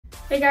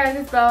Hey guys,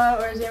 it's Bella,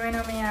 or as you may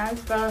know me as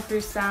Bella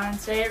Freestylin, and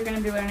today we're going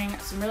to be learning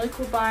some really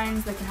cool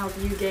binds that can help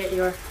you get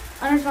your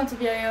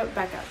unresponsive yo-yo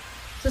back up.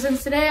 So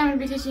since today I'm going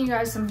to be teaching you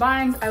guys some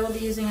binds, I will be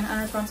using an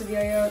unresponsive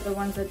yo-yo, the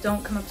ones that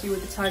don't come up to you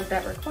with the tug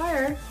that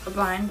require a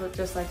bind, but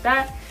just like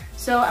that.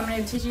 So I'm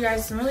going to teach you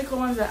guys some really cool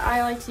ones that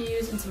I like to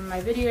use in some of my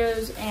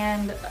videos,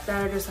 and that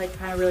are just like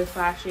kind of really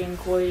flashy and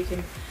cool. You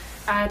can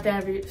add at the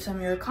end of some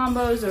of your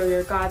combos or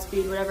your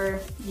Godspeed,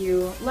 whatever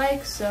you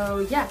like.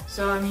 So yeah,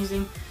 so I'm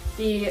using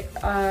the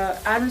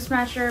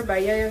Atomsmasher by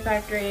Yo-Yo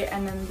Factory,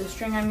 and then the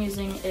string I'm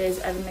using is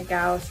Evan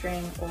McGow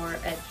string or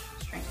Edge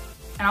string.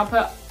 And I'll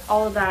put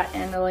all of that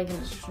in the link in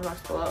the description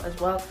box below as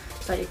well,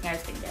 so that you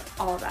guys can get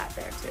all of that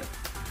there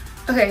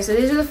too. Okay, so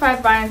these are the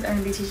 5 binds I'm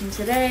going to be teaching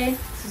today.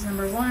 This is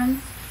number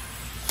 1.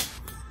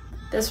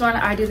 This one,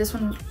 I do this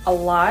one a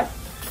lot.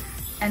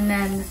 And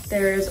then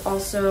there's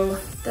also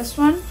this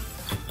one.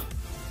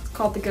 It's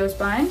called the Ghost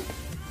Bind.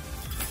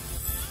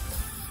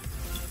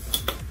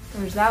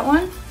 There's that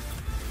one.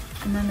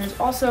 And then there's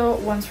also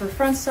ones for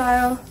front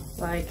style,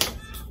 like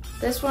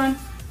this one,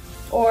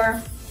 or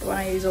the one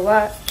I use a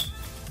lot,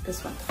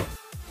 this one.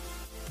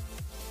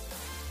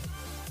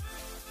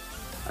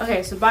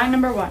 Okay, so bind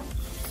number 1.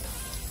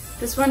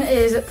 This one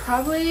is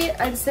probably,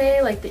 I'd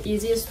say, like the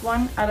easiest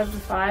one out of the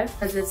 5,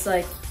 because it's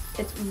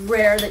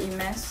rare that you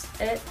miss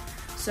it.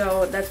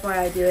 So that's why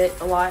I do it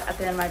a lot at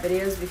the end of my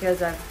videos,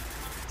 because I've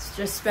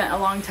just spent a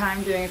long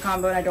time doing a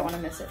combo and I don't want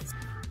to miss it.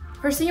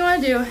 First thing you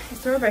want to do is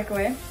throw a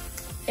breakaway.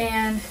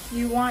 And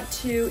you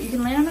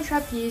can land on a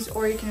trapeze,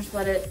 or you can just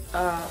let it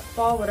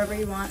fall, whatever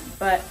you want.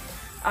 But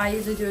I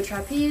usually do a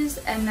trapeze,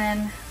 and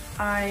then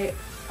I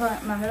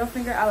put my middle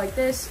finger out like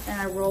this,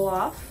 and I roll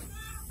off.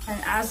 And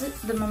as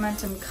the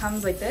momentum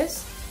comes like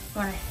this,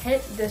 you want to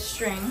hit this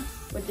string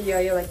with the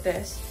yo-yo like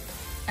this,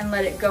 and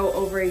let it go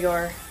over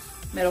your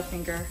middle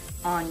finger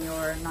on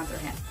your non-throw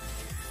hand.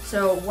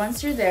 So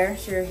once you're there,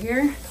 so you're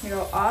here, you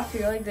go off, you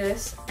go like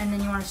this, and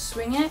then you want to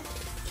swing it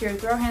to your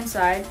throw hand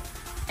side,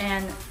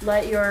 and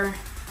let your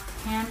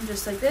hand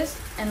just like this,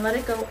 and let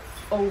it go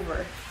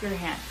over your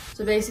hand.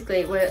 So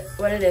basically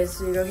what it is,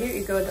 so you go here,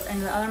 you go into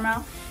the other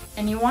mouth,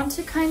 and you want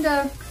to kind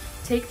of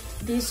take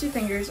these 2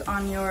 fingers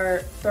on your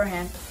throw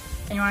hand,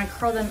 and you want to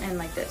curl them in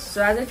like this.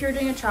 So as if you're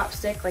doing a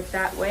chopstick, like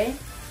that way,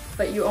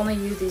 but you only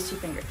use these 2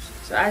 fingers.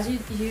 So as you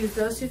use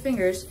those 2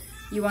 fingers,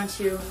 you want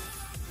to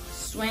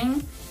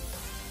swing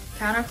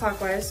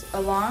counterclockwise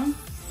along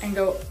and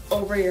go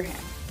over your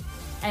hand,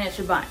 and it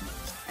should bind.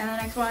 And the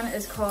next one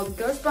is called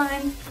Ghost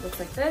Bind. It looks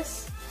like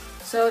this.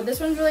 So this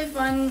one's really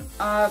fun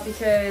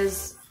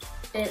because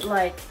it,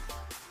 like,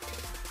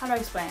 how do I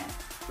explain it?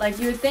 Like,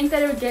 you would think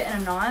that it would get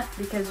in a knot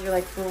because you're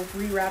like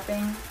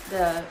rewrapping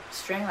the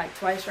string like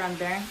twice around the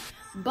bearing,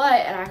 but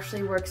it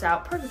actually works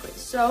out perfectly.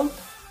 So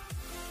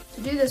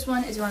to do this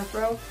one is you want to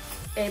throw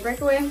a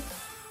breakaway.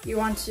 You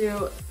want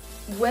to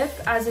whip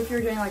as if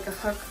you're doing like a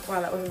hook.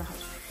 Wow, that wasn't a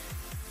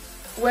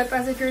hook. Whip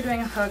as if you're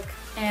doing a hook,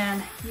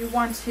 and you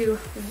want to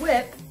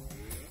whip.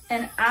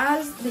 And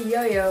as the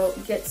yo-yo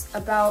gets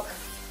about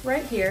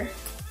right here,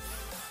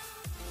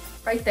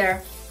 right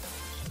there,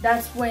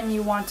 that's when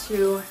you want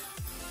to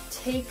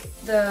take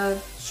the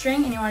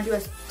string and you want to do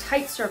a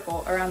tight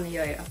circle around the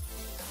yo-yo.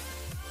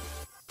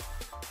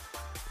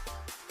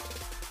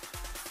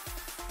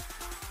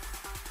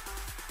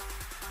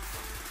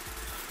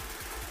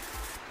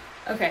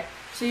 Okay,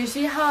 so you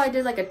see how I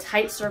did like a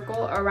tight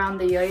circle around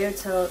the yo-yo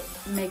to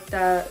make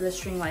the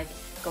string like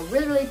go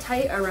really, really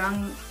tight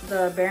around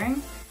the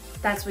bearing?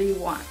 That's what you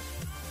want.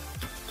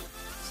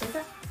 Just like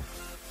that.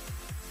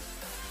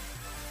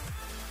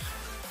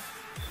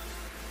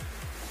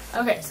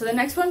 Okay, so the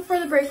next one for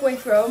the breakaway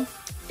throw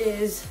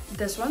is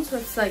this one. So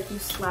it's like you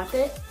slap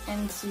it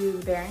into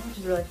the bearing, which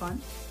is really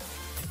fun.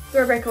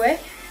 Throw a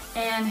breakaway,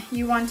 and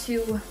you want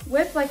to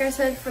whip, like I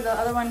said, for the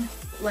other one,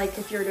 like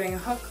if you're doing a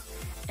hook.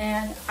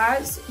 And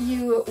as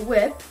you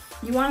whip,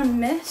 you want to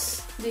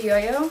miss the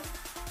yo-yo.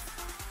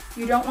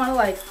 You don't want to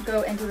like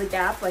go into the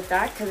gap like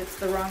that, because it's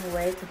the wrong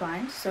way to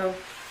bind. So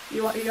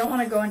you don't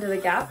want to go into the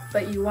gap,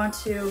 but you want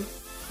to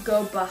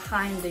go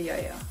behind the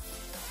yo-yo.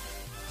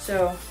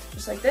 So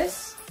just like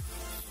this.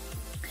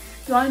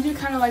 You want to do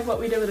kind of like what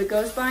we did with the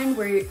Ghost Bind,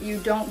 where you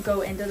don't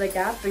go into the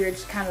gap, but you're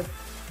just kind of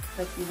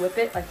like, you whip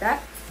it like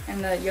that,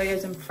 and the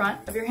yo-yo's in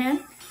front of your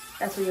hand.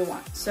 That's what you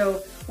want.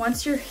 So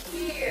once you're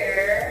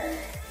here,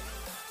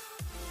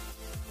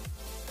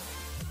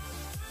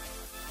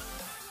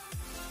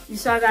 you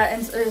saw that,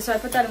 and so I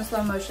put that in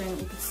slow motion.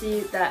 You could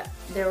see that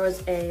there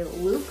was a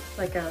loop,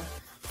 like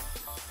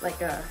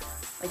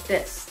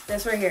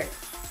this right here.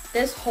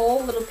 This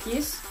whole little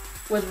piece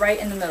was right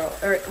in the middle,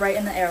 or right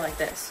in the air like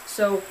this.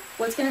 So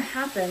what's gonna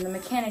happen, the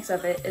mechanics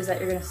of it, is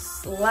that you're gonna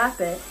slap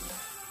it,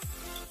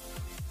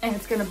 and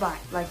it's gonna bind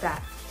like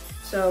that.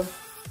 So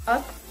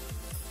up,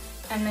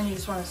 and then you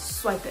just wanna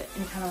swipe it,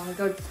 and you kinda wanna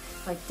go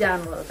like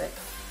down a little bit,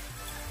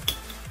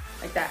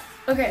 like that.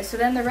 Okay, so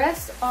then the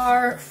rest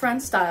are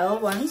front style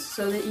ones,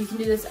 so that you can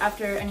do this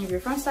after any of your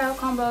front style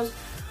combos,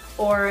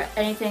 or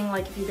anything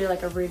like if you did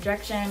like a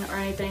rejection or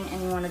anything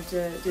and you wanted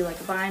to do like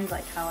a bind,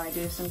 like how I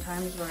do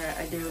sometimes where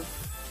I do,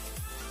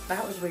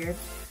 that was weird.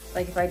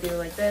 Like if I do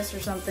like this or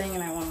something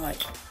and I want to like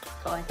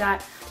go like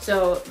that.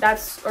 So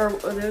that's, or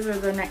those are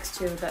the next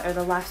two that are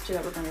the last two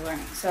that we're going to be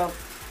learning. So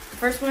the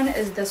first one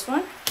is this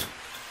one.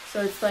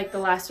 So it's like the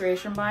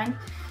laceration bind.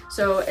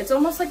 So it's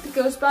almost like the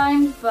ghost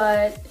bind,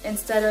 but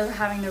instead of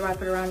having to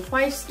wrap it around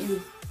twice, you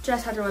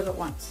just have to whip it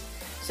once.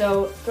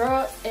 So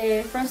throw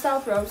a front style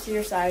throw to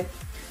your side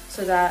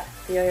so that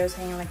the yo-yo is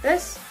hanging like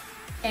this.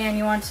 And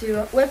you want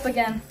to whip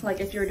again, like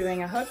if you're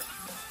doing a hook.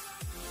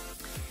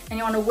 And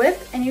you want to whip,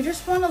 and you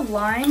just want to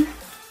line,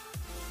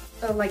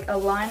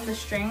 align the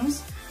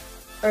strings,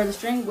 or the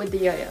string with the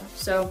yo-yo.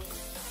 So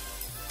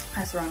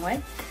that's the wrong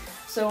way.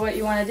 So what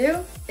you want to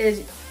do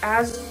is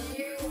as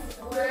you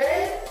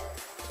whip,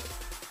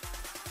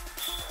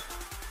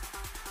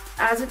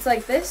 as it's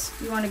like this,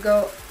 you want to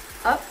go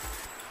up,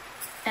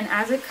 and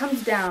as it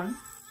comes down,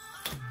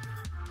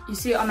 you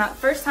see on that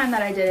first time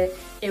that I did it,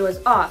 it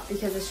was off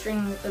because the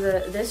string,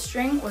 this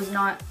string was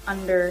not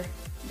under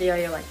the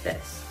yo-yo like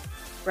this,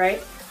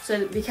 right?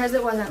 So because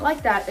it wasn't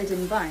like that, it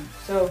didn't bind.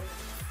 So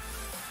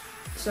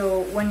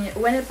when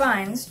it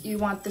binds, you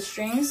want the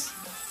strings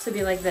to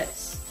be like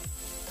this,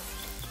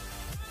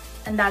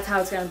 and that's how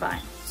it's gonna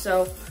bind.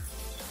 So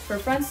for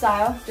front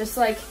style, just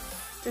like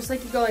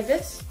you go like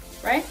this,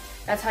 right?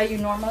 That's how you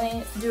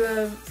normally do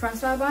a front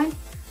style bind.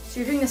 So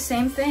you're doing the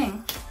same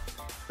thing,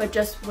 but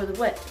just with a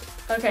whip.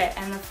 Okay,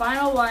 and the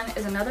final one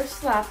is another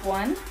slap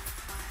one,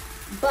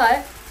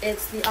 but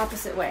it's the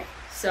opposite way.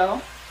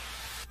 So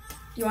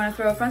you want to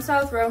throw a front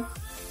style throw,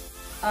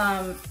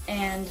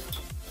 and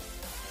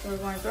we're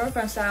going to throw a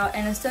front style,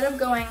 and instead of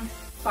going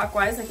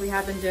clockwise like we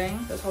have been doing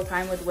this whole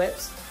time with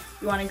whips,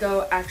 you want to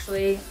go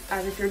actually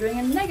as if you're doing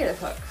a negative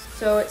hook.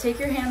 So take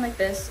your hand like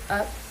this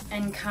up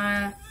and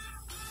kind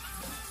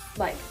of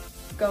like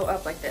go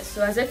up like this.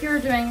 So as if you're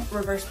doing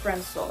reverse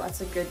Brennstoel. That's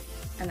a good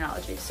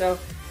analogy. So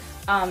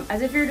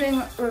as if you're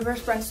doing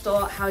reverse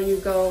Brennstoel, how you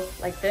go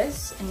like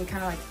this and you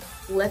kind of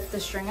like lift the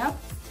string up,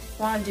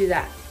 you want to do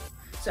that.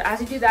 So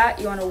as you do that,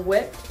 you want to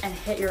whip and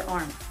hit your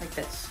arm like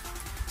this.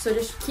 So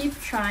just keep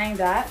trying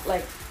that,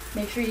 like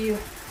make sure you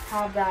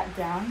have that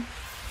down.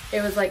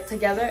 It was like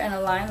together and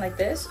aligned like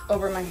this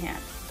over my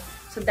hand.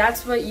 So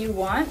that's what you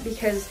want,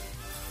 because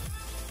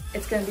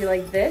it's gonna be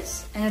like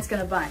this and it's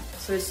gonna bind.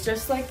 So it's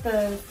just like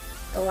the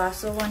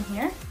lasso one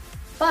here,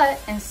 but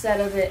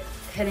instead of it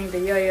hitting the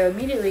yo-yo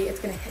immediately, it's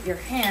gonna hit your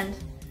hand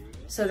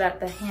so that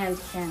the hand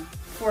can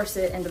force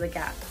it into the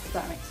gap, if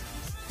that makes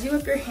sense. As you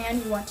whip your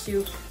hand, you want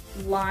to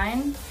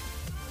line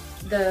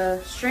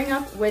the string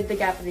up with the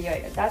gap of the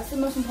yo-yo. That's the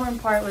most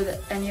important part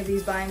with any of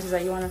these binds, is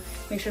that you want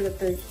to make sure that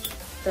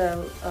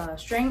the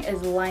string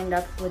is lined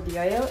up with the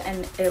yo-yo,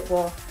 and it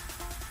will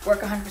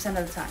work 100%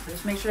 of the time.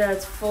 Just make sure that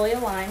it's fully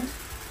aligned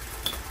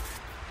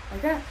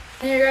like that.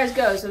 And here you guys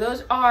go. So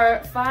those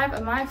are 5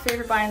 of my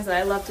favorite binds that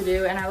I love to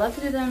do, and I love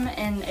to do them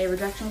in a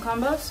rejection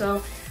combo.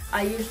 So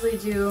I usually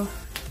do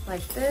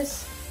like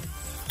this,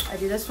 I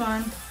do this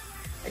one,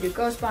 I do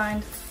ghost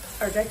bind,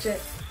 or reject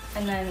it,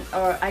 and then,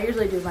 or I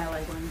usually do my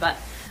leg one, but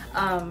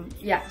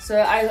yeah, so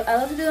I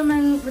love to do them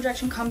in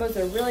rejection combos.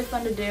 They're really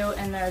fun to do,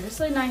 and they're just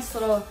a nice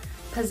little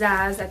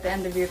pizzazz at the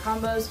end of your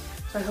combos.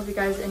 So I hope you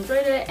guys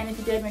enjoyed it, and if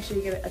you did, make sure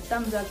you give it a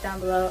thumbs up down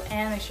below,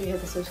 and make sure you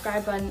hit the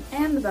subscribe button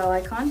and the bell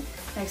icon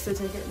next to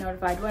get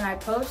notified when I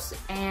post.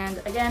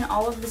 And again,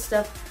 all of the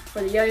stuff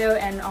for the yo-yo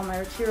and all my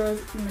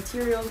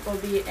materials will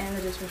be in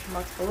the description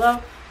box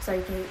below, so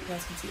you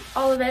guys can see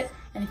all of it.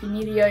 And if you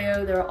need a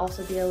yo-yo, there will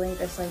also be a link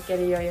that's like get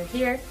a yo-yo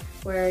here,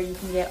 where you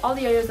can get all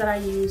the yo-yos that I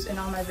use in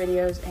all my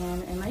videos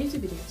and in my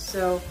YouTube videos.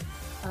 So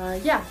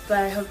yeah, but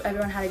I hope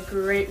everyone had a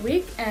great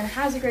week and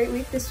has a great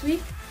week this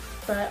week.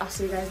 But I'll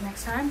see you guys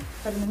next time.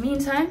 But in the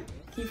meantime,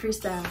 keep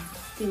freestyling.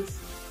 Peace.